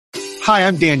Hi,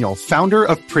 I'm Daniel, founder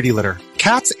of Pretty Litter.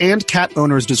 Cats and cat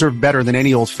owners deserve better than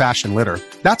any old-fashioned litter.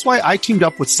 That's why I teamed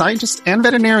up with scientists and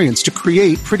veterinarians to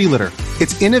create Pretty Litter.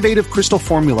 Its innovative crystal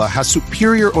formula has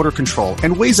superior odor control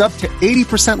and weighs up to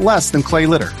 80% less than clay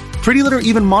litter. Pretty Litter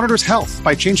even monitors health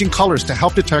by changing colors to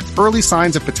help detect early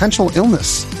signs of potential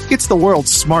illness. It's the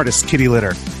world's smartest kitty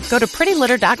litter. Go to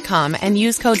prettylitter.com and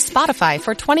use code SPOTIFY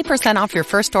for 20% off your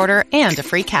first order and a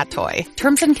free cat toy.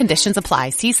 Terms and conditions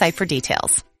apply. See site for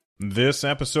details. This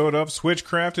episode of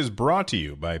Switchcraft is brought to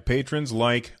you by patrons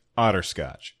like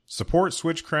Otterscotch. Support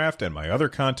Switchcraft and my other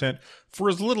content for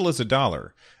as little as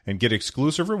 $1 and get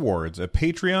exclusive rewards at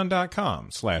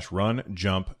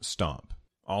patreon.com/runjumpstomp.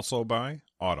 Also by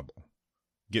Audible.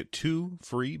 Get 2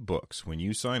 free books when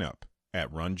you sign up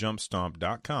at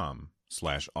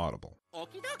runjumpstomp.com/audible.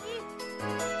 Okie dokie.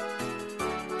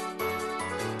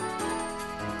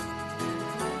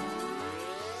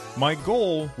 My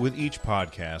goal with each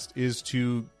podcast is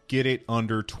to get it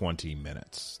under 20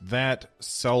 minutes. That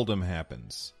seldom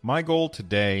happens. My goal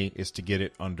today is to get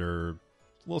it under,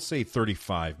 we'll say,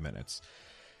 35 minutes.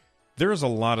 There's a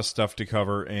lot of stuff to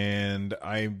cover, and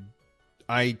I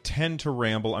tend to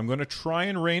ramble. I'm going to try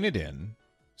and rein it in.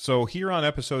 So here on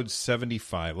episode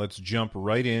 75, let's jump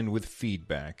right in with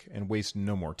feedback and waste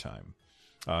no more time.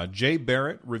 Jay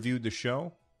Barrett reviewed the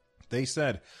show. They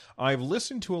said, I've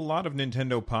listened to a lot of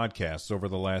Nintendo podcasts over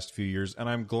the last few years, and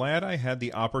I'm glad I had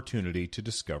the opportunity to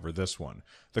discover this one.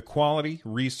 The quality,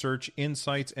 research,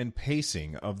 insights, and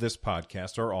pacing of this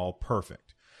podcast are all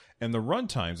perfect, and the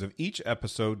runtimes of each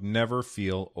episode never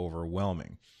feel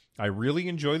overwhelming. I really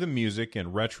enjoy the music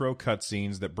and retro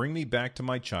cutscenes that bring me back to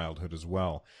my childhood as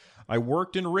well. I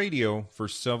worked in radio for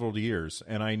several years,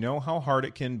 and I know how hard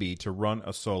it can be to run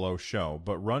a solo show,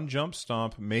 but Run Jump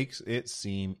Stomp makes it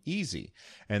seem easy,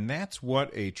 and that's what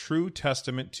a true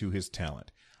testament to his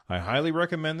talent. I highly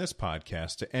recommend this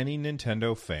podcast to any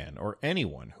Nintendo fan or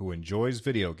anyone who enjoys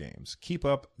video games. Keep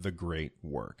up the great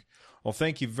work. Well,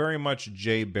 thank you very much,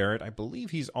 Jay Barrett. I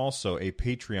believe he's also a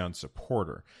Patreon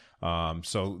supporter.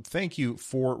 So thank you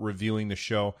for reviewing the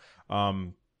show.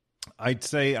 I'd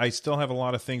say I still have a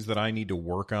lot of things that I need to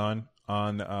work on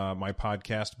my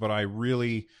podcast, but I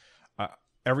really,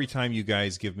 every time you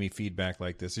guys give me feedback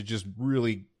like this, it just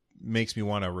really makes me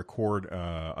want to record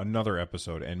another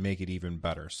episode and make it even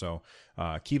better. So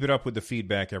keep it up with the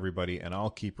feedback, everybody, and I'll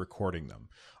keep recording them.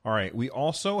 All right, we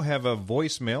also have a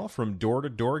voicemail from Door to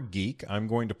Door Geek. I'm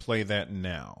going to play that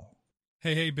now.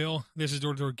 Hey, Bill. This is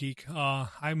Door to Door Geek.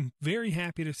 I'm very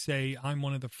happy to say I'm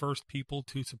one of the first people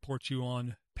to support you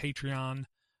on Patreon.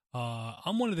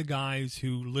 I'm one of the guys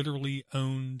who literally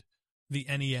owned the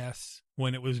NES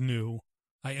when it was new.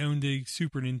 I owned a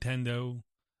Super Nintendo.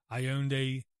 I owned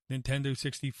a Nintendo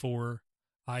 64.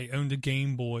 I owned a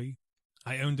Game Boy.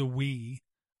 I owned a Wii.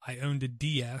 I owned a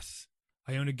DS.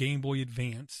 I owned a Game Boy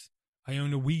Advance. I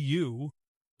owned a Wii U.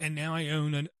 And now I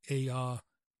own a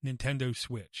Nintendo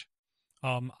Switch.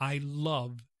 I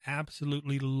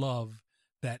absolutely love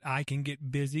that I can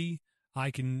get busy.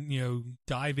 I can,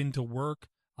 dive into work.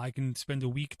 I can spend a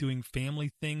week doing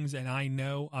family things, and I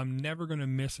know I'm never going to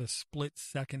miss a split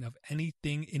second of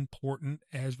anything important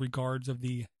as regards of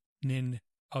the Nintendo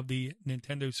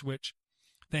Switch,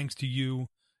 thanks to you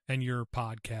and your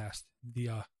podcast,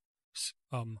 the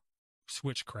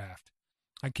Switchcraft.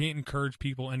 I can't encourage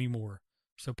people anymore.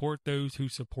 Support those who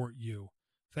support you.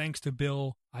 Thanks to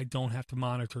Bill, I don't have to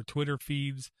monitor Twitter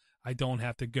feeds. I don't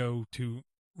have to go to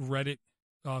Reddit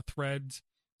threads.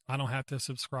 I don't have to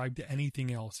subscribe to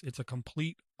anything else. It's a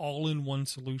complete all-in-one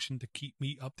solution to keep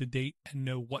me up to date and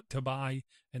know what to buy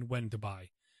and when to buy.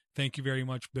 Thank you very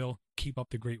much, Bill. Keep up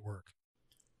the great work.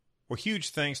 Well, huge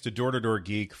thanks to Door to Door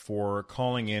Geek for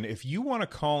calling in. If you want to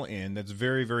call in, that's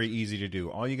very, very easy to do.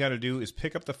 All you got to do is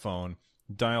pick up the phone,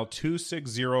 dial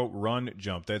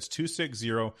 260-RUN-JUMP. That's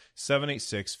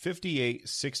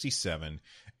 260-786-5867.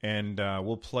 And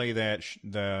we'll play that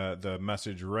the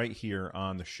message right here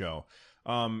on the show.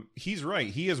 He's right.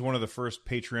 He is one of the first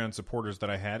Patreon supporters that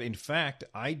I had. In fact,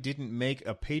 I didn't make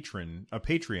a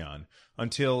Patreon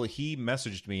until he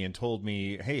messaged me and told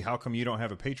me, hey, how come you don't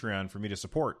have a Patreon for me to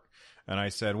support? And I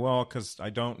said, well, because I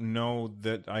don't know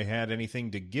that I had anything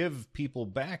to give people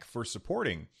back for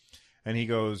supporting. And he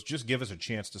goes, just give us a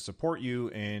chance to support you,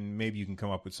 and maybe you can come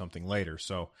up with something later.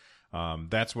 So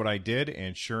that's what I did,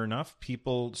 and sure enough,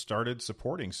 people started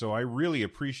supporting. So I really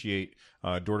appreciate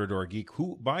Door to Door Geek,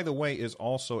 who, by the way, is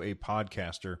also a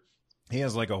podcaster. He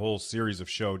has like a whole series of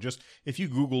show. Just if you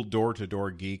Google Door to Door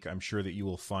Geek, I'm sure that you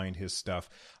will find his stuff.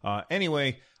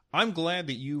 Anyway, I'm glad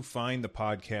that you find the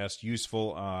podcast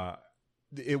useful.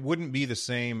 it wouldn't be the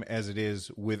same as it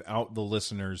is without the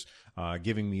listeners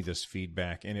giving me this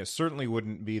feedback. And it certainly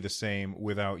wouldn't be the same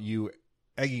without you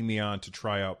egging me on to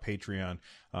try out Patreon,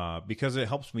 because it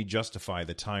helps me justify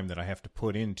the time that I have to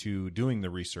put into doing the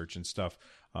research and stuff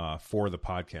for the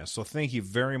podcast. So thank you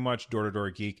very much, Door to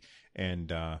Door Geek.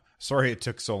 And sorry it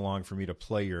took so long for me to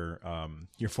play your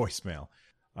voicemail.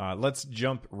 Let's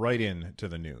jump right into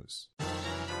the news.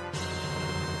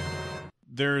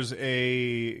 There's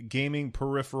a gaming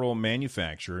peripheral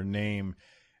manufacturer named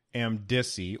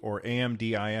AMDISI, or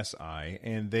AMDISI,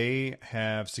 and they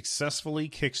have successfully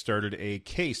kickstarted a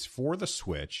case for the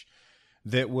Switch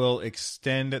that will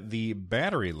extend the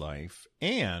battery life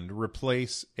and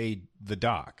replace the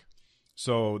dock.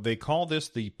 So they call this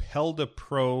the Pelda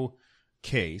Pro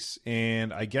case,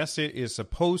 and I guess it is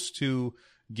supposed to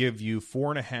give you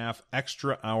 4.5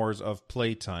 extra hours of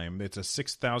playtime. It's a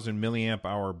 6,000 milliamp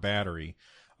hour battery.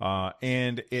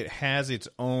 And it has its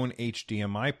own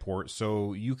HDMI port,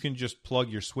 so you can just plug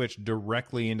your Switch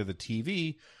directly into the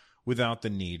TV without the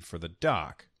need for the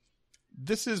dock.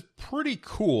 This is pretty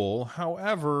cool.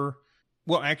 However,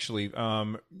 well, actually,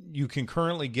 you can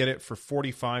currently get it for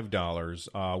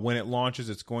 $45. When it launches,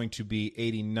 it's going to be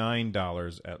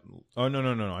 $89 Oh, no.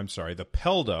 I'm sorry. The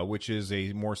Pelda, which is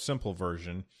a more simple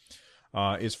version,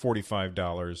 is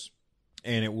 $45,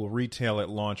 and it will retail at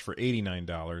launch for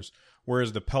 $89.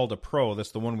 Whereas the Pelda Pro, that's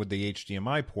the one with the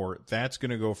HDMI port, that's going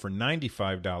to go for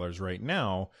 $95 right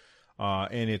now,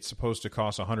 and it's supposed to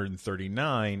cost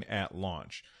 $139 at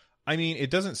launch. I mean,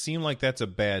 it doesn't seem like that's a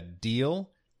bad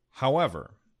deal.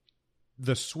 However,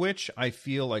 the Switch, I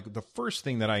feel like the first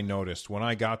thing that I noticed when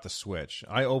I got the Switch,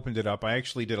 I opened it up. I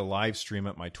actually did a live stream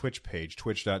at my Twitch page,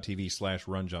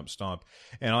 twitch.tv/runjumpstomp,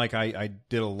 and I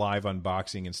did a live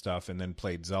unboxing and stuff and then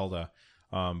played Zelda.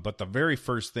 But the very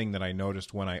first thing that I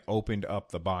noticed when I opened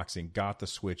up the box and got the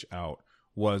Switch out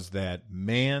was that,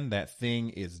 man, that thing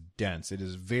is dense. It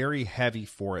is very heavy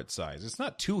for its size. It's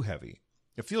not too heavy.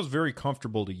 It feels very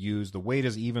comfortable to use. The weight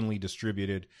is evenly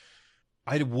distributed.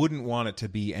 I wouldn't want it to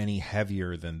be any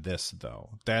heavier than this,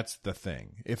 though. That's the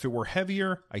thing. If it were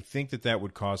heavier, I think that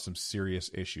would cause some serious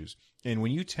issues. And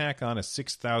when you tack on a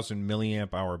 6,000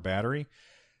 milliamp hour battery,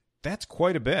 that's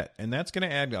quite a bit, and that's going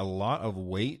to add a lot of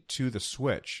weight to the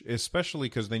Switch, especially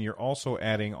because then you're also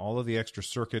adding all of the extra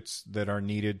circuits that are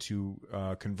needed to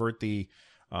convert the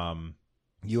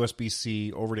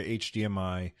USB-C over to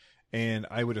HDMI, and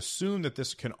I would assume that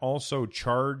this can also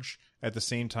charge at the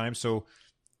same time. So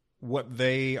what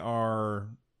they are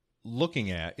looking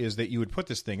at is that you would put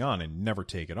this thing on and never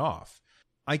take it off.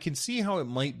 I can see how it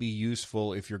might be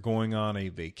useful if you're going on a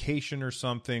vacation or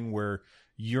something where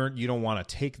you don't want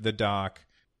to take the dock,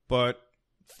 but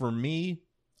for me,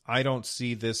 I don't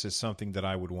see this as something that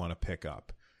I would want to pick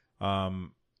up.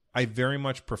 I very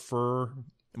much prefer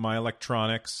my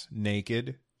electronics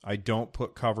naked. I don't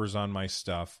put covers on my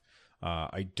stuff.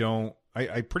 I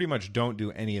pretty much don't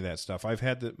do any of that stuff. I've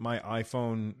had my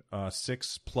iPhone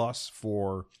 6 Plus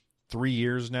for 3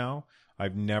 years now.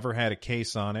 I've never had a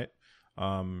case on it.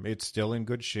 It's still in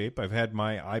good shape. I've had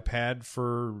my iPad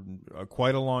for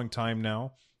quite a long time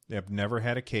now. I've never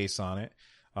had a case on it.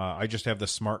 I just have the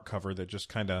smart cover that just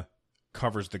kind of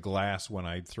covers the glass when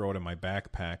I throw it in my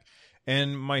backpack.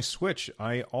 And my Switch,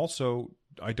 I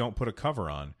don't put a cover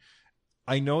on.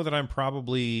 I know that I'm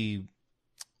probably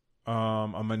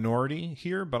a minority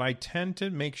here, but I tend to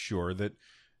make sure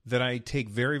that I take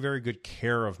very, very good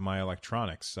care of my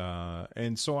electronics.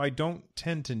 And so I don't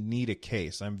tend to need a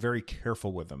case. I'm very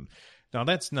careful with them. Now,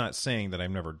 that's not saying that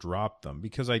I've never dropped them,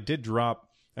 because I did drop,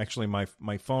 actually,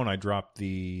 my phone, I dropped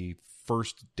the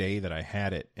first day that I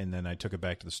had it, and then I took it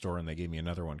back to the store and they gave me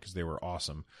another one because they were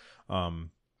awesome.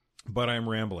 But I'm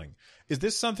rambling. Is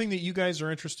this something that you guys are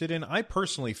interested in? I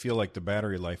personally feel like the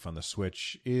battery life on the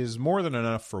Switch is more than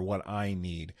enough for what I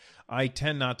need. I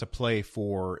tend not to play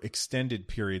for extended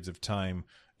periods of time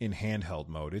in handheld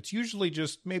mode. It's usually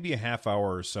just maybe a half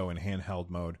hour or so in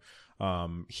handheld mode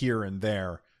here and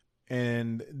there.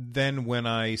 And then when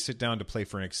I sit down to play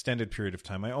for an extended period of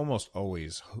time, I almost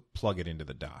always plug it into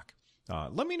the dock.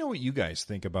 Let me know what you guys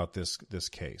think about this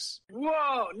case.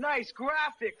 Whoa, nice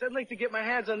graphics. I'd like to get my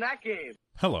hands on that game.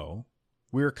 Hello.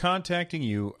 We are contacting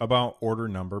you about order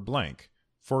number blank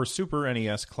for Super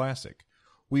NES Classic.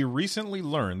 We recently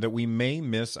learned that we may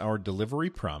miss our delivery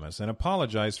promise and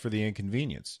apologize for the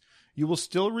inconvenience. You will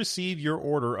still receive your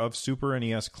order of Super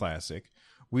NES Classic.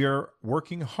 We are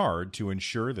working hard to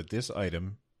ensure that this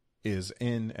item is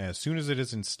in as soon as it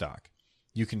is in stock.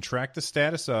 You can track the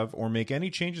status of or make any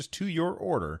changes to your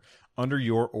order under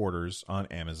your orders on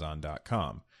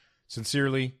Amazon.com.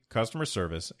 Sincerely, customer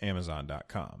service,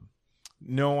 Amazon.com.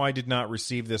 No, I did not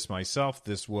receive this myself.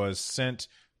 This was sent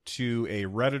to a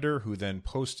Redditor who then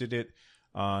posted it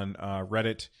on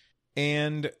Reddit,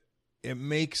 and it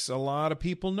makes a lot of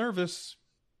people nervous.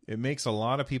 It makes a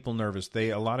lot of people nervous.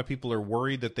 A lot of people are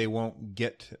worried that they won't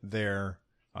get their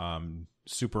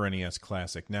Super NES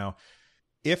Classic. Now,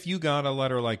 if you got a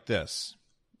letter like this,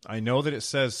 I know that it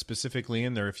says specifically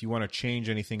in there if you want to change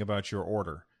anything about your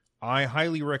order. I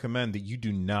highly recommend that you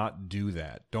do not do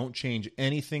that. Don't change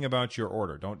anything about your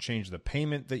order. Don't change the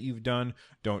payment that you've done.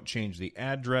 Don't change the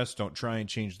address. Don't try and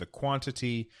change the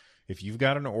quantity. If you've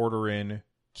got an order in,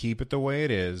 keep it the way it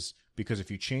is, because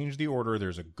if you change the order,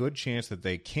 there's a good chance that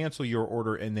they cancel your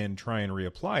order and then try and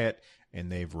reapply it,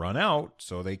 and they've run out,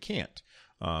 so they can't.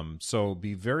 So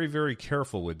be very, very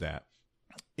careful with that.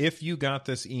 If you got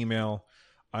this email,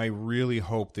 I really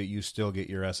hope that you still get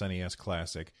your SNES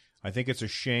Classic. I think it's a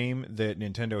shame that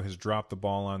Nintendo has dropped the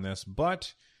ball on this,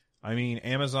 but, I mean,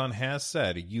 Amazon has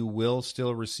said you will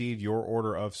still receive your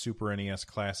order of Super NES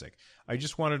Classic. I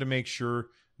just wanted to make sure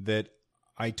that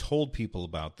I told people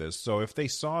about this, so if they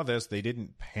saw this, they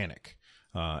didn't panic.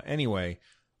 Anyway,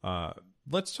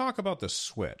 let's talk about the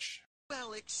Switch.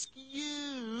 Well,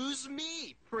 excuse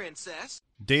me, princess.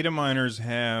 Data miners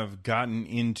have gotten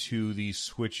into the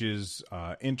Switch's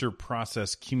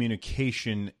inter-process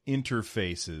communication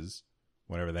interfaces,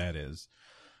 whatever that is,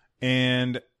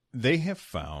 and they have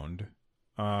found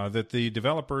that the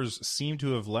developers seem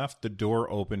to have left the door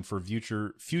open for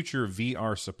future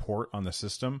VR support on the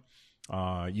system.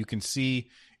 You can see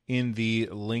in the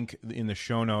link in the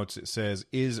show notes, it says,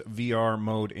 is VR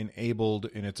mode enabled?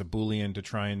 And it's a Boolean to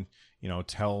try and,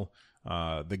 tell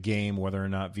the game whether or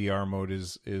not VR mode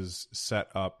is set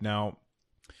up. Now,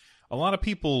 a lot of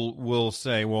people will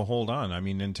say, well, hold on. I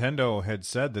mean, Nintendo had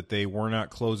said that they were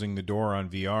not closing the door on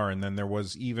VR. And then there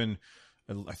was even,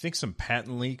 I think, some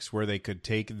patent leaks where they could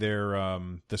take their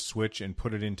the Switch and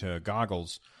put it into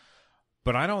goggles.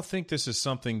 But I don't think this is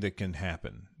something that can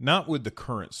happen. Not with the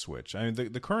current Switch. I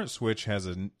mean, the current Switch has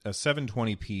a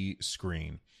 720p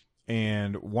screen.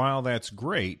 And while that's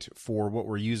great for what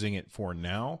we're using it for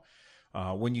now,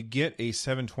 when you get a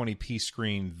 720p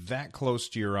screen that close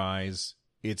to your eyes,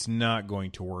 it's not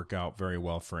going to work out very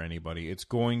well for anybody. It's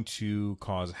going to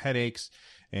cause headaches,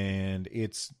 and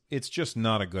it's just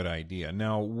not a good idea.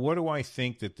 Now, what do I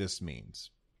think that this means?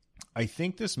 I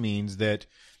think this means that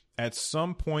at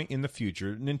some point in the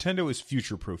future, Nintendo is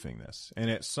future-proofing this. And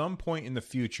at some point in the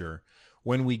future,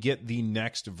 when we get the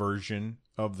next version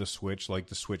of the Switch, like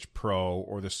the Switch Pro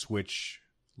or the Switch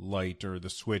Lite or the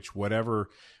Switch, whatever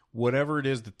it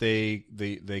is that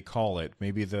they call it,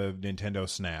 maybe the Nintendo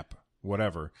Snap,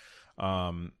 whatever.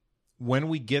 When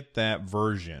we get that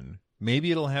version,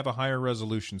 maybe it'll have a higher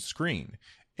resolution screen.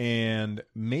 And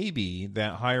maybe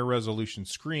that higher resolution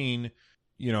screen,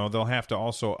 they'll have to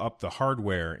also up the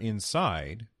hardware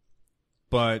inside.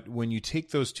 But when you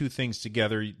take those two things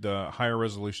together, the higher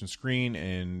resolution screen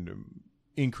and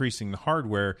increasing the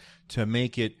hardware to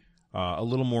make it a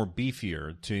little more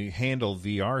beefier to handle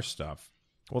VR stuff,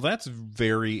 well, that's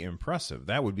very impressive.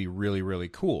 That would be really, really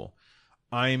cool.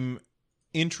 I'm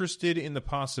interested in the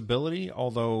possibility,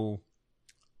 although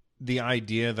the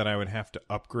idea that I would have to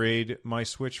upgrade my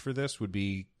Switch for this would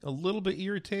be a little bit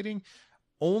irritating.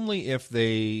 Only if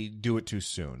they do it too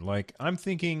soon. Like, I'm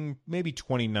thinking maybe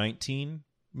 2019,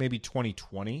 maybe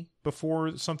 2020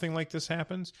 before something like this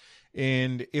happens.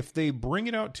 And if they bring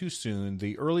it out too soon,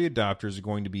 the early adopters are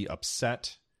going to be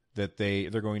upset that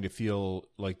they're going to feel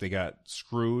like they got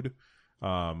screwed.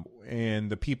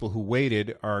 And the people who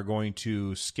waited are going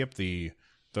to skip the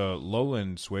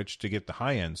low-end Switch to get the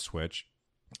high-end Switch.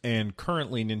 And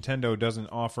currently, Nintendo doesn't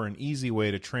offer an easy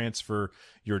way to transfer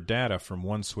your data from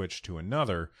one Switch to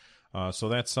another. So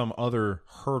that's some other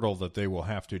hurdle that they will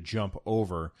have to jump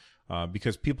over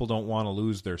because people don't want to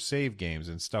lose their save games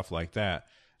and stuff like that.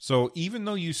 So even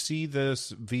though you see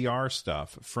this VR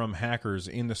stuff from hackers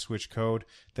in the Switch code,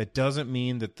 that doesn't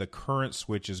mean that the current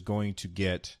Switch is going to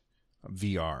get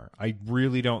VR. I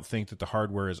really don't think that the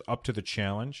hardware is up to the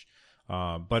challenge.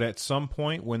 But at some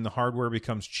point when the hardware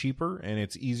becomes cheaper and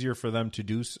it's easier for them to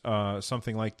do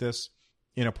something like this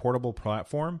in a portable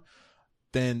platform,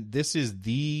 then this is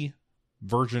the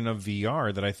version of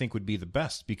VR that I think would be the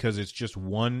best because it's just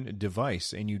one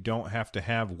device and you don't have to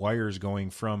have wires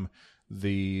going from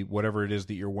the whatever it is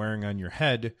that you're wearing on your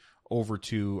head over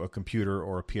to a computer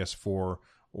or a PS4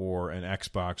 or an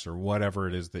Xbox or whatever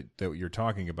it is that you're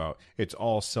talking about. It's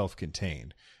all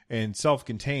self-contained. And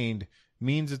self-contained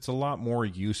means it's a lot more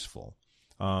useful.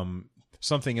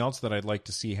 Something else that I'd like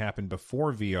to see happen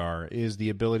before VR is the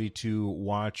ability to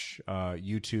watch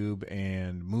YouTube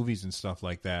and movies and stuff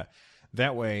like that.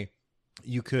 That way,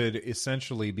 you could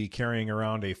essentially be carrying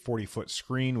around a 40-foot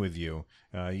screen with you.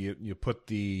 You put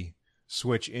the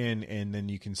Switch in, and then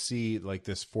you can see like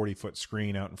this 40-foot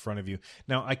screen out in front of you.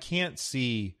 Now, I can't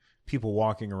see people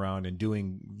walking around and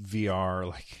doing VR,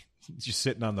 like just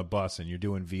sitting on the bus and you're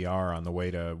doing VR on the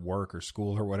way to work or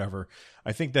school or whatever.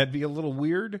 I think that'd be a little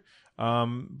weird,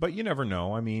 but you never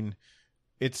know. I mean,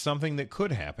 it's something that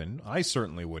could happen. I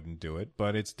certainly wouldn't do it,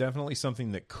 but it's definitely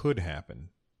something that could happen.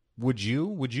 Would you?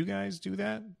 Would you guys do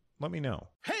that? Let me know.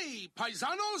 Hey,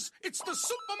 paisanos, it's the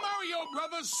Super Mario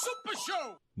Brothers Super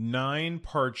Show! 9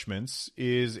 Parchments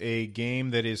is a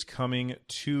game that is coming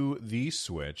to the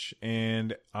Switch,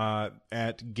 and at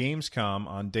Gamescom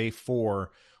on day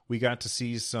 4, we got to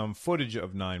see some footage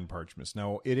of 9 Parchments.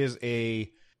 Now, it is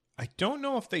I don't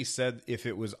know if they said if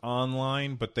it was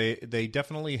online, but they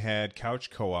definitely had couch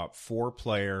co-op,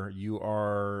 4-player. You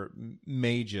are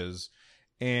mages,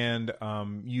 and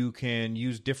you can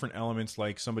use different elements,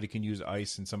 like somebody can use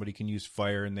ice and somebody can use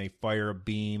fire, and they fire a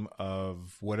beam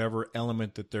of whatever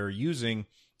element that they're using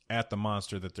at the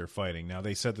monster that they're fighting. Now,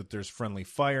 they said that there's friendly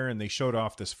fire, and they showed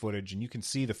off this footage, and you can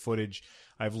see the footage.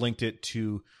 I've linked it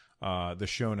to the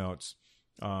show notes.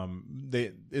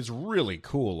 It's really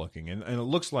cool looking, and it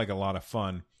looks like a lot of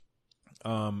fun.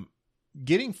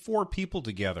 Getting 4 people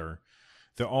together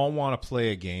that all want to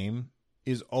play a game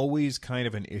is always kind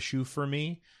of an issue for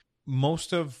me.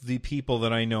 Most of the people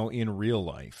that I know in real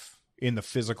life, in the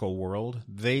physical world,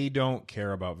 they don't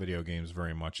care about video games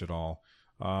very much at all.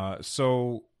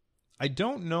 So I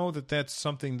don't know that that's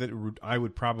something that I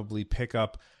would probably pick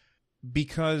up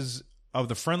because of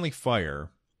the friendly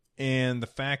fire and the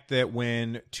fact that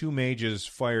when 2 mages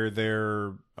fire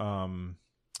their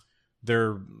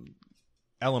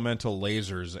elemental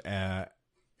lasers at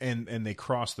and they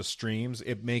cross the streams,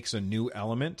 it makes a new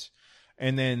element,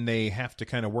 and then they have to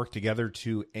kind of work together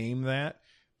to aim that.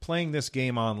 Playing this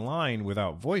game online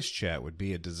without voice chat would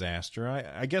be a disaster.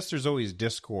 I guess there's always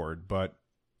Discord, but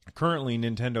currently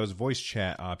Nintendo's voice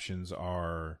chat options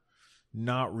are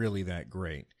not really that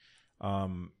great.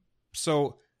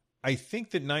 So I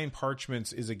think that 9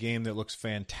 Parchments is a game that looks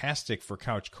fantastic for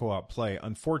couch co-op play.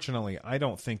 Unfortunately, I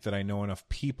don't think that I know enough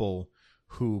people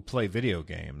who play video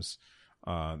games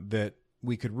that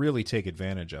we could really take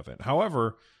advantage of it.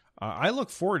 However, I look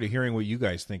forward to hearing what you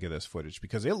guys think of this footage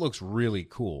because it looks really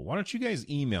cool. Why don't you guys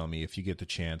email me if you get the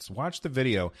chance? Watch the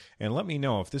video and let me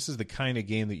know if this is the kind of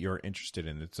game that you're interested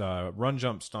in. It's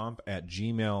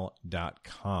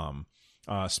runjumpstomp@gmail.com.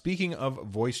 Speaking of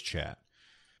voice chat,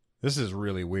 this is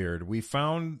really weird. We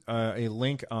found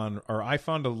I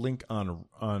found a link on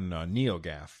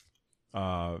NeoGAF.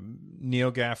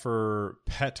 NeoGAFer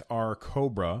Pet R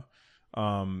Cobra.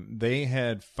 They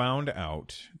had found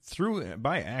out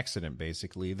by accident,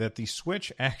 basically, that the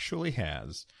Switch actually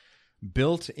has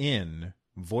built-in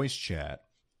voice chat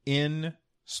in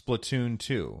Splatoon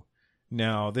 2.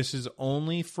 Now, this is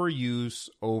only for use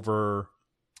over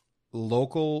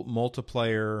local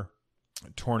multiplayer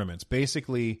tournaments,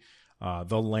 basically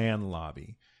the LAN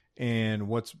lobby. And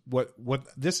what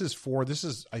this is for,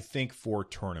 I think, for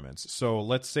tournaments. So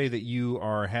let's say that you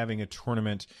are having a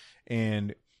tournament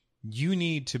and you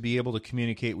need to be able to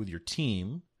communicate with your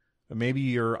team. Maybe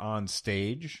you're on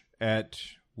stage at,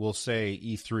 we'll say,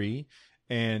 E3,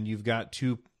 and you've got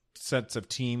 2 sets of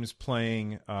teams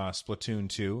playing Splatoon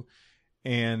 2,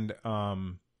 and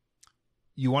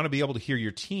you want to be able to hear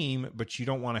your team, but you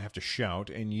don't want to have to shout,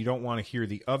 and you don't want to hear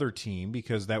the other team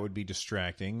because that would be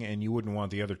distracting, and you wouldn't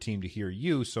want the other team to hear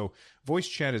you. So voice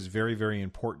chat is very, very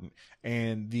important.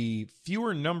 And the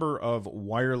fewer number of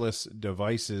wireless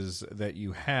devices that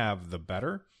you have, the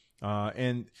better.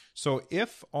 And so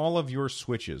if all of your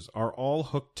switches are all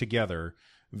hooked together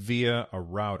via a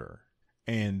router,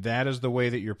 and that is the way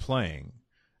that you're playing,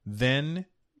 then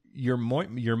your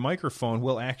microphone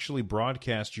will actually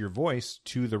broadcast your voice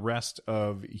to the rest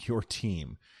of your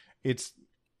team.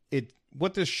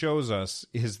 What this shows us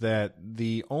is that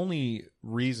the only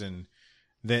reason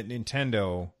that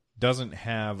Nintendo doesn't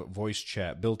have voice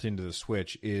chat built into the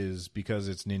Switch is because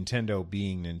it's Nintendo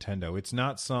being Nintendo. It's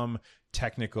not some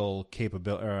technical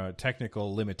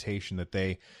limitation that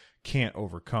they can't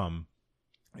overcome.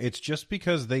 It's just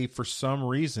because for some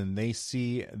reason, they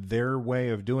see their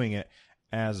way of doing it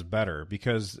as better,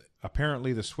 because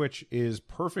apparently the Switch is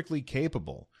perfectly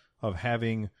capable of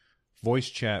having voice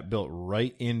chat built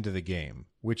right into the game,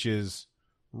 which is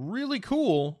really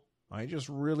cool. I just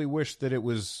really wish that it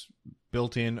was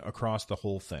built in across the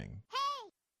whole thing.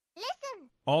 Hey, listen!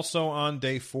 Also on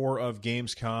day 4 of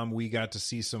Gamescom, we got to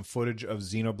see some footage of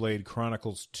Xenoblade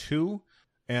Chronicles 2.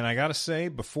 And I gotta say,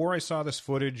 before I saw this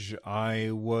footage,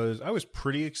 I was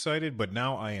pretty excited, but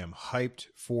now I am hyped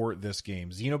for this game.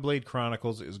 Xenoblade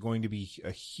Chronicles is going to be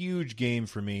a huge game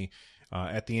for me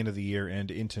at the end of the year and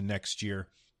into next year.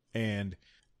 And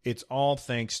it's all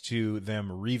thanks to them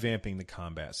revamping the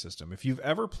combat system. If you've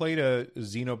ever played a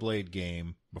Xenoblade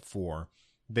game before,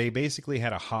 they basically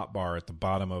had a hotbar at the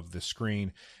bottom of the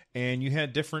screen, and you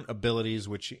had different abilities,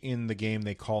 which in the game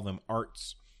they call them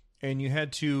arts. And you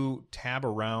had to tab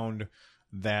around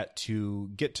that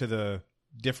to get to the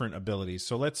different abilities.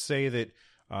 So let's say that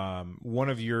one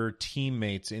of your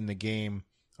teammates in the game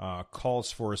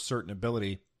calls for a certain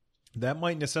ability. That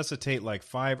might necessitate like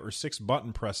 5 or 6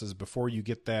 button presses before you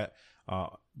get that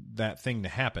thing to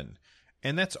happen.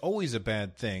 And that's always a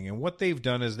bad thing. And what they've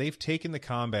done is they've taken the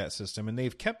combat system and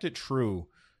they've kept it true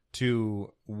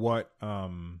to what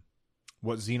Xenoblade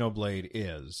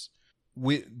is.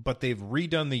 But they've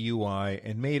redone the UI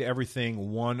and made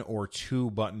everything 1 or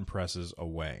 2 button presses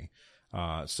away.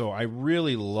 So I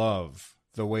really love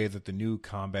the way that the new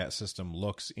combat system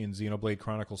looks in Xenoblade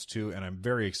Chronicles 2, and I'm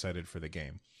very excited for the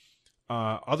game.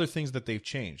 Other things that they've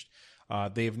changed.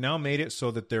 They've now made it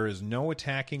so that there is no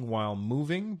attacking while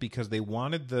moving, because they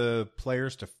wanted the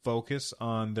players to focus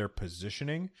on their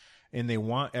positioning, and they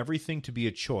want everything to be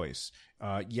a choice.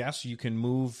 Yes, you can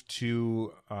move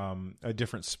to a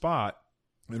different spot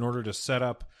in order to set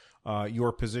up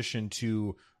your position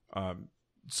to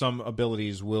some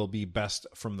abilities will be best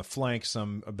from the flank,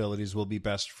 some abilities will be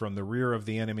best from the rear of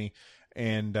the enemy,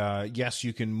 and yes,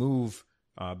 you can move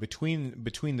between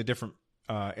the different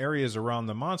areas around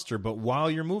the monster, but while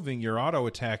you're moving, your auto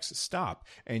attacks stop,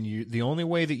 and the only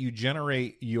way that you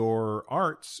generate your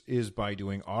arts is by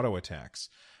doing auto attacks.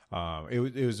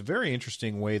 It was a very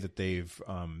interesting way that they've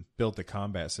built the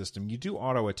combat system. You do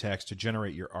auto attacks to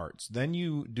generate your arts. Then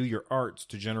you do your arts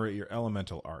to generate your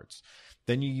elemental arts.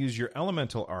 Then you use your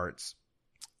elemental arts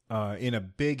in a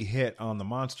big hit on the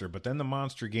monster, but then the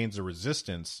monster gains a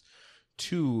resistance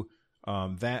to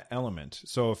that element.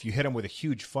 So if you hit them with a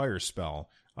huge fire spell,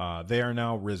 they are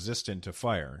now resistant to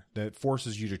fire. That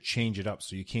forces you to change it up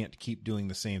so you can't keep doing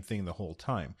the same thing the whole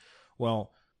time.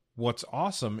 Well, what's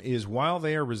awesome is while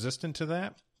they are resistant to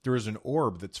that, there is an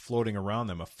orb that's floating around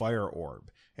them, a fire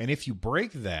orb. And if you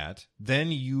break that,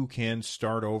 then you can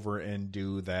start over and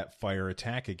do that fire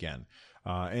attack again.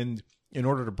 And in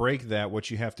order to break that,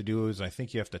 what you have to do is I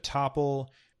think you have to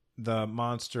topple the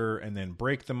monster and then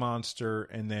break the monster.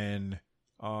 And then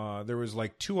there was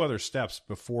like 2 other steps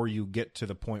before you get to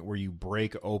the point where you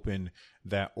break open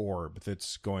that orb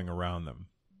that's going around them.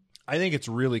 I think it's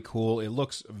really cool. It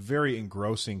looks very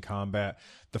engrossing combat.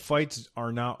 The fights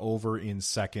are not over in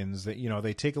seconds.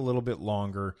 They take a little bit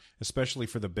longer, especially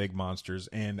for the big monsters,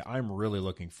 and I'm really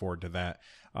looking forward to that.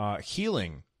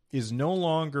 Healing is no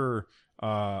longer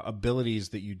abilities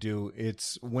that you do.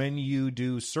 It's when you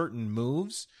do certain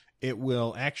moves, it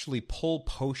will actually pull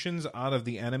potions out of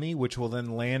the enemy, which will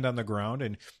then land on the ground,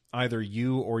 and either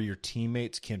you or your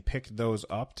teammates can pick those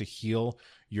up to heal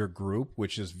your group,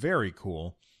 which is very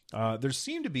cool. There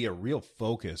seemed to be a real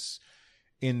focus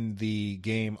in the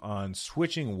game on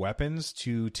switching weapons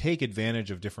to take advantage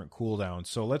of different cooldowns.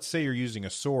 So let's say you're using a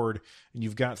sword and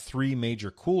you've got 3 major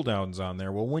cooldowns on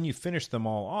there. Well, when you finish them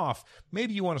all off,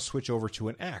 maybe you want to switch over to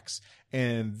an axe,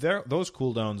 and those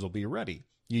cooldowns will be ready.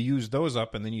 You use those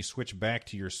up and then you switch back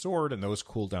to your sword and those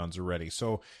cooldowns are ready.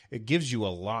 So it gives you a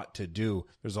lot to do.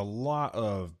 There's a lot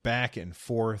of back and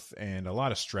forth and a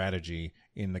lot of strategy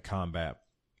in the combat.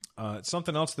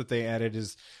 Something else that they added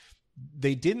is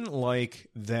they didn't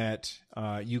like that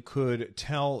you could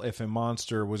tell if a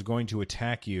monster was going to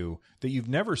attack you that you've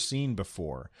never seen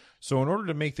before. So in order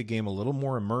to make the game a little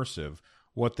more immersive,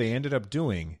 what they ended up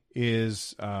doing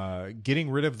is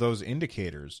getting rid of those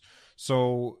indicators.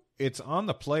 So it's on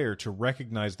the player to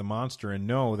recognize the monster and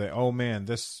know that, oh man,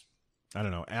 this, I don't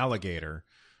know, alligator,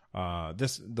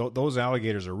 those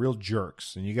alligators are real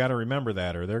jerks, and you got to remember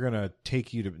that, or they're going to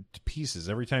take you to pieces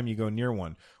every time you go near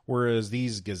one. Whereas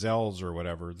these gazelles or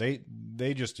whatever,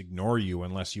 they just ignore you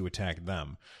unless you attack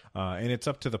them. And it's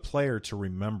up to the player to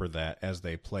remember that as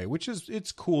they play, which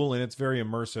it's cool and it's very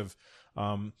immersive.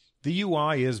 The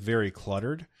UI is very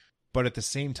cluttered, but at the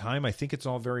same time, I think it's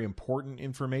all very important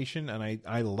information, and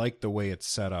I like the way it's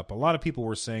set up. A lot of people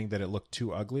were saying that it looked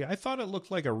too ugly. I thought it looked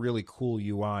like a really cool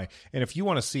UI, and if you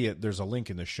want to see it, there's a link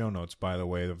in the show notes, by the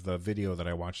way, of the video that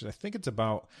I watched. I think it's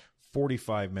about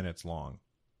 45 minutes long.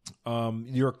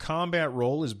 Your combat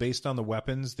role is based on the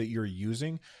weapons that you're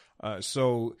using.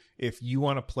 So if you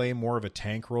want to play more of a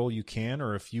tank role, you can,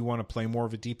 or if you want to play more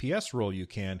of a DPS role, you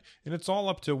can. And it's all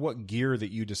up to what gear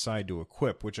that you decide to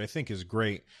equip, which I think is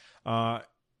great.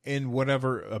 and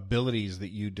whatever abilities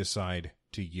that you decide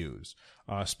to use.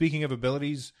 Speaking of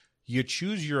abilities, you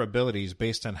choose your abilities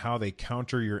based on how they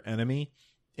counter your enemy,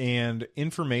 and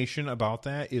information about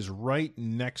that is right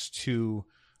next to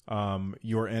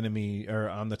your enemy, or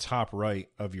on the top right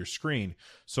of your screen.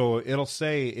 So it'll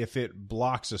say if it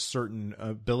blocks a certain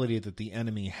ability that the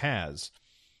enemy has.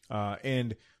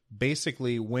 And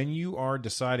basically, when you are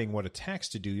deciding what attacks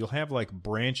to do, you'll have like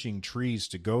branching trees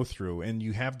to go through, and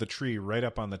you have the tree right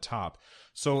up on the top.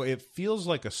 So it feels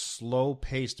like a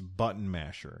slow-paced button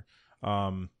masher,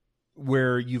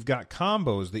 where you've got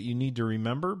combos that you need to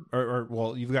remember,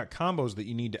 or you've got combos that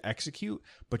you need to execute,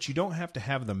 but you don't have to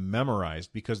have them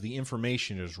memorized because the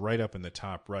information is right up in the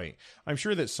top right. I'm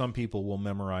sure that some people will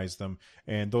memorize them,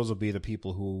 and those will be the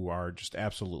people who are just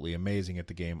absolutely amazing at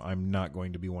the game. I'm not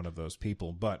going to be one of those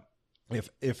people, but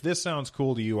if this sounds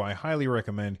cool to you, I highly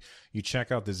recommend you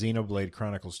check out the Xenoblade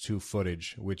Chronicles 2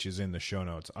 footage, which is in the show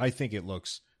notes. I think it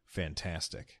looks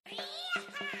fantastic.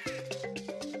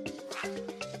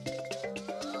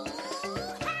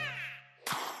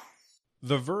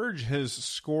 The Verge has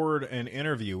scored an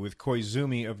interview with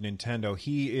Koizumi of Nintendo.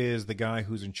 He is the guy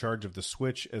who's in charge of the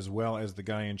Switch, as well as the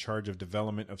guy in charge of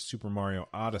development of Super Mario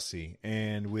Odyssey.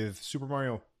 And with Super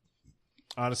Mario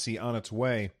Odyssey on its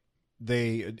way,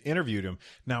 they interviewed him.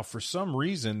 Now, for some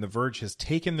reason, The Verge has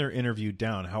taken their interview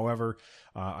down. However,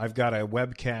 I've got a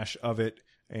web cache of it,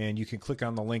 and you can click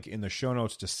on the link in the show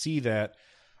notes to see that.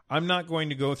 I'm not going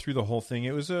to go through the whole thing.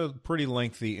 It was a pretty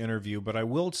lengthy interview, but I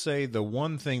will say the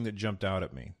one thing that jumped out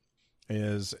at me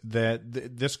is that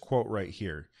this quote right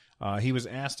here. He was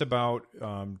asked about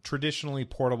traditionally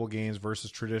portable games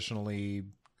versus traditionally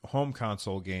home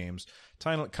console games,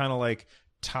 kind of like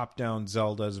top-down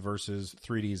Zeldas versus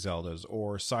 3D Zeldas,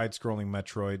 or side-scrolling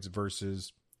Metroids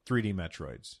versus 3D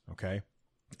Metroids, okay?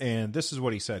 And this is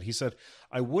what he said. He said,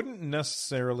 I wouldn't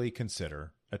necessarily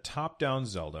consider a top-down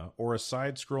Zelda or a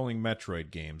side-scrolling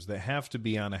Metroid games that have to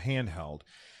be on a handheld.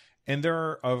 And there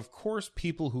are, of course,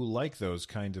 people who like those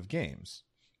kinds of games.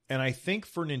 And I think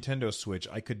for Nintendo Switch,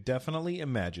 I could definitely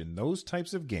imagine those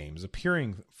types of games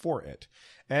appearing for it.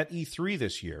 At E3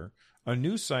 this year, a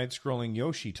new side-scrolling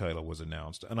Yoshi title was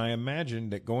announced, and I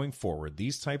imagine that going forward,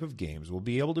 these type of games will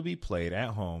be able to be played at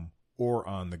home or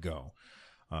on the go.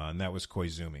 And that was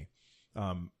Koizumi.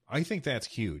 I think that's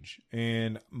huge.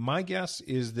 And my guess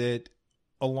is that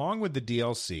along with the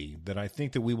DLC that I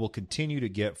think that we will continue to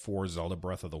get for Zelda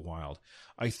Breath of the Wild,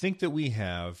 I think that we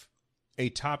have a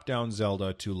top-down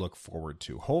Zelda to look forward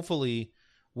to. Hopefully,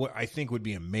 what I think would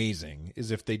be amazing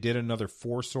is if they did another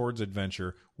Four Swords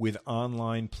adventure with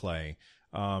online play.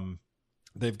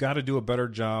 They've got to do a better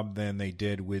job than they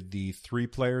did with the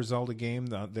 3-player Zelda game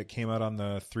that came out on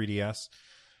the 3DS.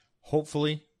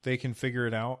 Hopefully, they can figure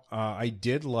it out. I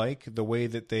did like the way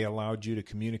that they allowed you to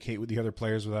communicate with the other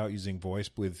players without using voice,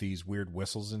 with these weird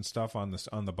whistles and stuff on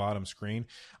the bottom screen.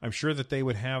 I'm sure that they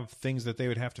would have things that they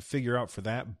would have to figure out for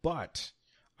that, but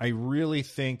I really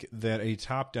think that a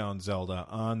top-down Zelda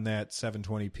on that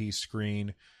 720p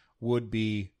screen would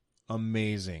be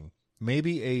amazing.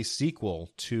 Maybe a sequel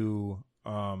to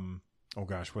oh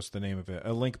gosh, what's the name of it?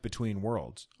 A Link Between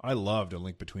Worlds. I loved A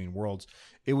Link Between Worlds.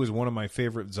 It was one of my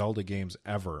favorite Zelda games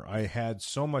ever. I had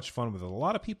so much fun with it. A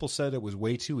lot of people said it was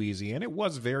way too easy, and it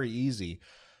was very easy,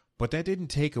 but that didn't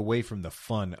take away from the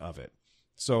fun of it.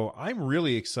 So I'm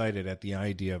really excited at the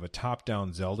idea of a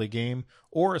top-down Zelda game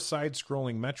or a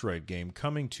side-scrolling Metroid game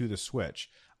coming to the Switch.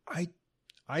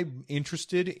 I'm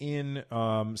interested in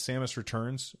Samus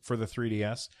Returns for the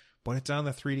 3DS, but it's on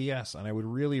the 3DS, and I would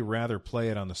really rather play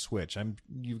it on the Switch.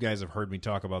 You guys have heard me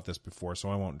talk about this before, so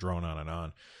I won't drone on and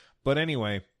on. But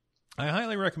anyway, I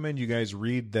highly recommend you guys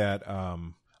read that.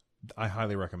 I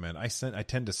highly recommend. I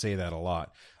tend to say that a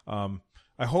lot.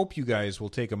 I hope you guys will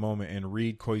take a moment and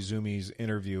read Koizumi's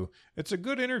interview. It's a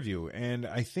good interview, and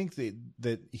I think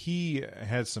that he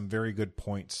has some very good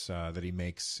points that he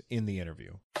makes in the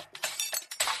interview.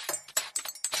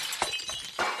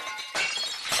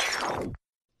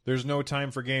 There's no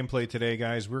time for gameplay today,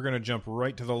 guys. We're going to jump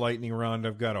right to the lightning round.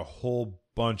 I've got a whole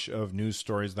bunch of news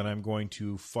stories that I'm going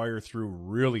to fire through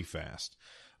really fast.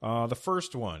 The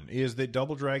first one is that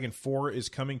Double Dragon 4 is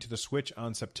coming to the Switch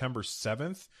on September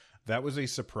 7th. That was a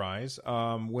surprise.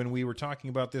 When we were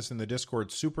talking about this in the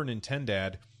Discord, Super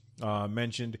Nintendad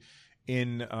mentioned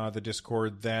in the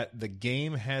Discord that the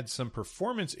game had some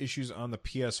performance issues on the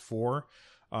PS4.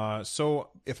 So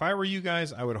if I were you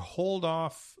guys, I would hold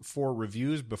off for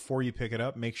reviews before you pick it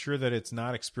up. Make sure that it's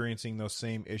not experiencing those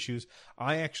same issues.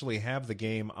 I actually have the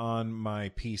game on my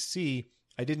PC.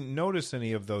 I didn't notice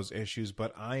any of those issues,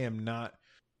 but I am not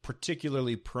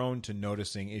particularly prone to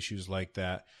noticing issues like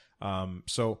that.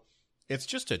 So it's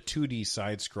just a 2D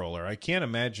side scroller. I can't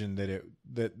imagine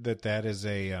that is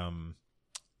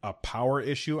a power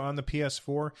issue on the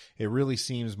PS4. It really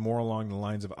seems more along the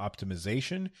lines of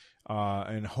optimization,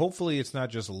 and hopefully it's not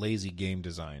just lazy game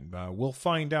design. We'll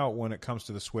find out when it comes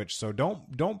to the Switch, so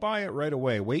don't buy it right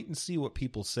away. Wait and see what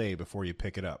people say before you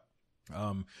pick it up.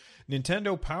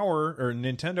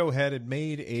 Nintendo had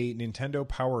made a Nintendo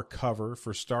Power cover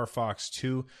for Star Fox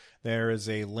 2. There is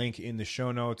a link in the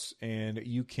show notes, and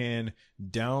you can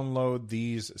download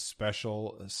these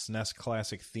special SNES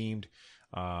Classic themed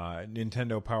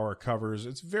Nintendo Power covers.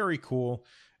 It's very cool,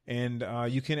 and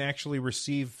you can actually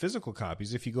receive physical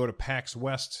copies if you go to PAX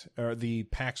West, or the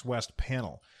PAX West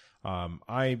panel.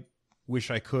 I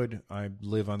wish I could. I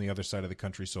live on the other side of the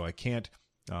country, so I can't.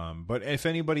 But if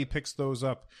anybody picks those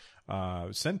up,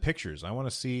 send pictures. I want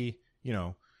to see,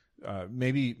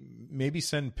 maybe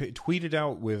tweet it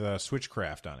out with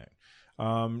Switchcraft on it.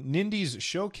 Nindy's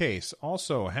Showcase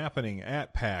also happening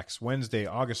at PAX Wednesday,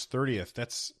 August 30th.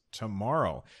 That's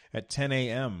tomorrow at 10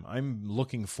 a.m. I'm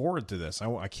looking forward to this.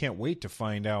 I can't wait to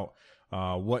find out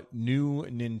what new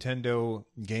Nintendo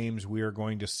games we are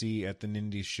going to see at the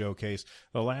Nindy's Showcase.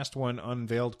 The last one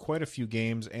unveiled quite a few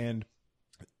games, and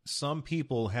some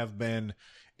people have been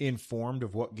informed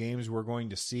of what games we're going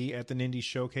to see at the Nindy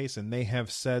Showcase, and they have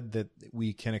said that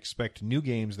we can expect new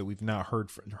games that we've not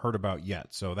heard about yet.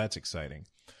 So that's exciting.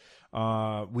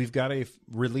 We've got a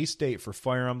release date for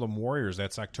Fire Emblem Warriors.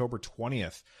 That's October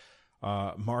 20th.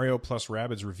 Mario plus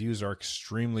Rabbids reviews are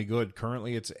extremely good.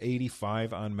 Currently, it's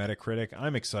 85 on Metacritic.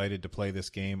 I'm excited to play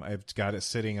this game. I've got it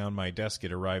sitting on my desk.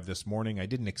 It arrived this morning. I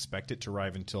didn't expect it to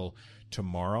arrive until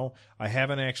tomorrow. I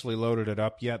haven't actually loaded it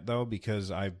up yet, though,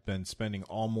 because I've been spending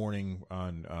all morning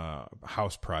on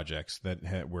house projects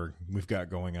that we've got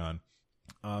going on.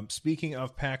 Speaking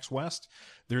of PAX West,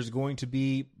 there's going to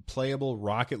be playable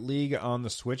Rocket League on the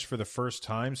Switch for the first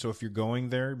time. So if you're going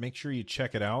there, make sure you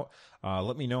check it out.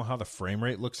 Let me know how the frame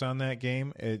rate looks on that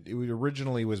game. It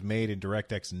originally was made in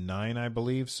DirectX 9, I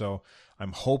believe. So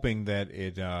I'm hoping that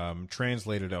it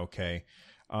translated okay.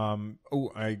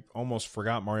 I almost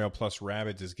forgot Mario plus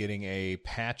Rabbids is getting a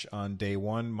patch on day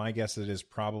one. My guess it is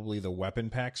probably the weapon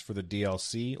packs for the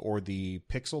DLC or the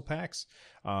pixel packs.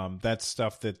 That's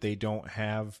stuff that they don't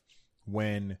have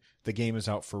when the game is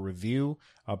out for review.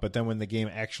 But then when the game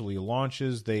actually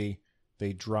launches, they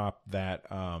drop that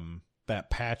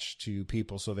patch to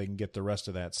people so they can get the rest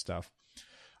of that stuff.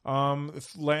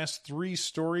 Last three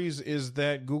stories is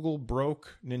that Google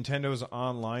broke Nintendo's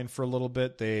online for a little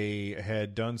bit. They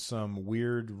had done some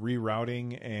weird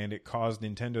rerouting, and it caused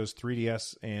Nintendo's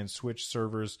 3DS and Switch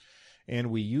servers and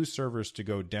Wii U servers to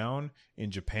go down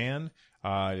in Japan.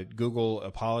 Google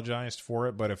apologized for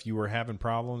it, but if you were having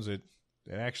problems, it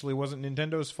actually wasn't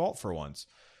Nintendo's fault for once.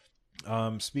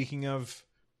 Speaking of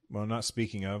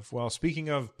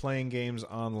playing games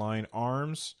online,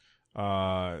 Arms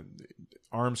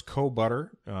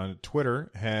Co-Butter on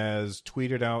Twitter has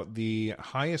tweeted out the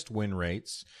highest win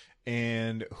rates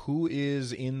and who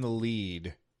is in the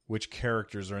lead, which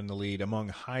characters are in the lead among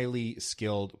highly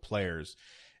skilled players.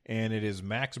 And it is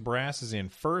Max Brass is in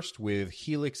first, with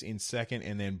Helix in second,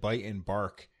 and then Bite and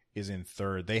Bark is in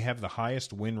third. They have the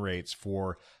highest win rates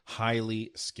for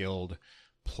highly skilled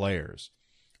players.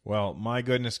 Well, my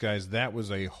goodness, guys, that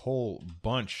was a whole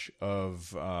bunch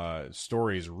of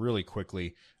stories really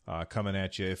quickly coming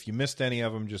at you. If you missed any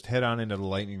of them, just head on into the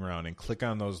lightning round and click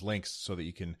on those links so that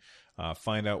you can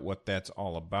find out what that's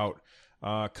all about.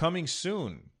 Coming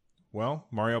soon, well,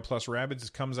 Mario plus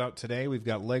Rabbids comes out today. We've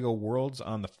got Lego Worlds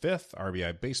on the 5th,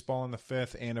 RBI Baseball on the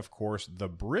 5th, and, of course, The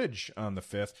Bridge on the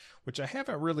 5th, which I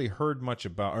haven't really heard much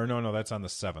about. Or no, that's on the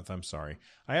 7th. I'm sorry.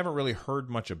 I haven't really heard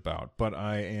much about, but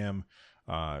I am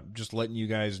just letting you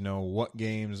guys know what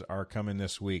games are coming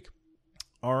this week.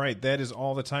 All right, that is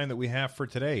all the time that we have for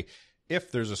today.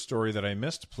 If there's a story that I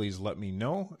missed, please let me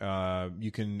know.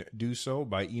 You can do so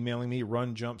by emailing me,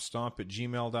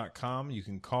 runjumpstomp@gmail.com. You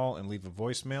can call and leave a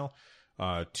voicemail,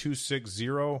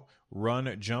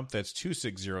 260-RUN-JUMP. That's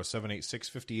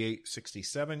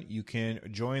 260-786-5867. You can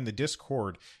join the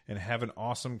Discord and have an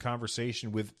awesome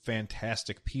conversation with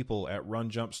fantastic people at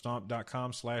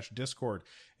runjumpstomp.com/Discord.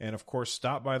 And, of course,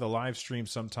 stop by the live stream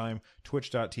sometime,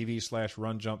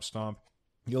 twitch.tv/runjumpstomp.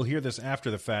 You'll hear this after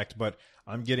the fact, but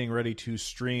I'm getting ready to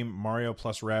stream Mario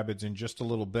plus Rabbids in just a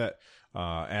little bit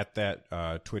at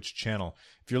that Twitch channel.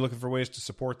 If you're looking for ways to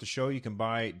support the show, you can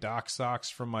buy Doc Socks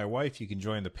from my wife. You can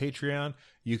join the Patreon.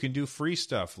 You can do free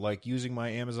stuff like using my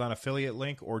Amazon affiliate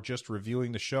link or just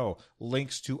reviewing the show.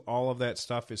 Links to all of that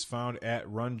stuff is found at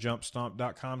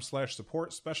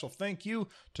runjumpstomp.com/support. Special thank you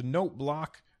to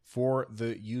NoteBlock for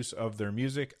the use of their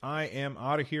music. I am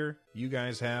out of here. You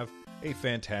guys have a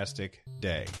fantastic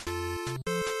day.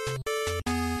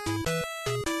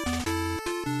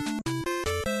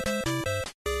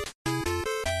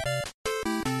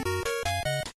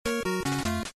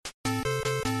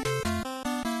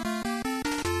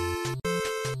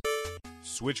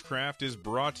 Switchcraft is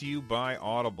brought to you by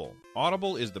Audible.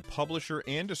 Audible is the publisher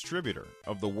and distributor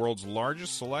of the world's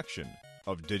largest selection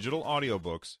of digital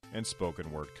audiobooks and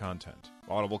spoken word content.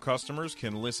 Audible customers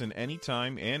can listen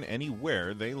anytime and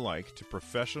anywhere they like to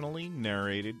professionally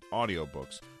narrated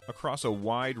audiobooks across a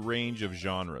wide range of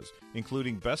genres,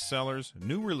 including bestsellers,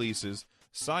 new releases,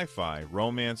 sci-fi,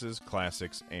 romances,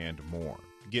 classics, and more.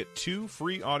 Get 2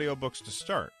 free audiobooks to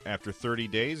start. After 30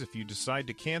 days, if you decide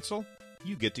to cancel,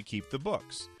 you get to keep the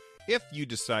books. If you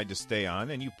decide to stay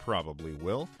on, and you probably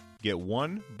will, get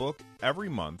 1 book every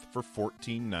month for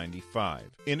 $14.95.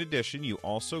 In addition, you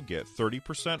also get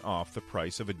 30% off the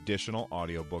price of additional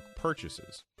audiobook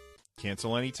purchases.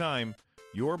 Cancel anytime,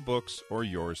 your books are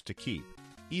yours to keep,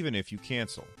 even if you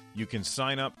cancel. You can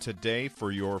sign up today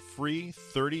for your free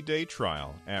 30-day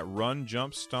trial at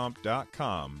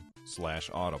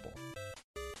runjumpstomp.com/audible.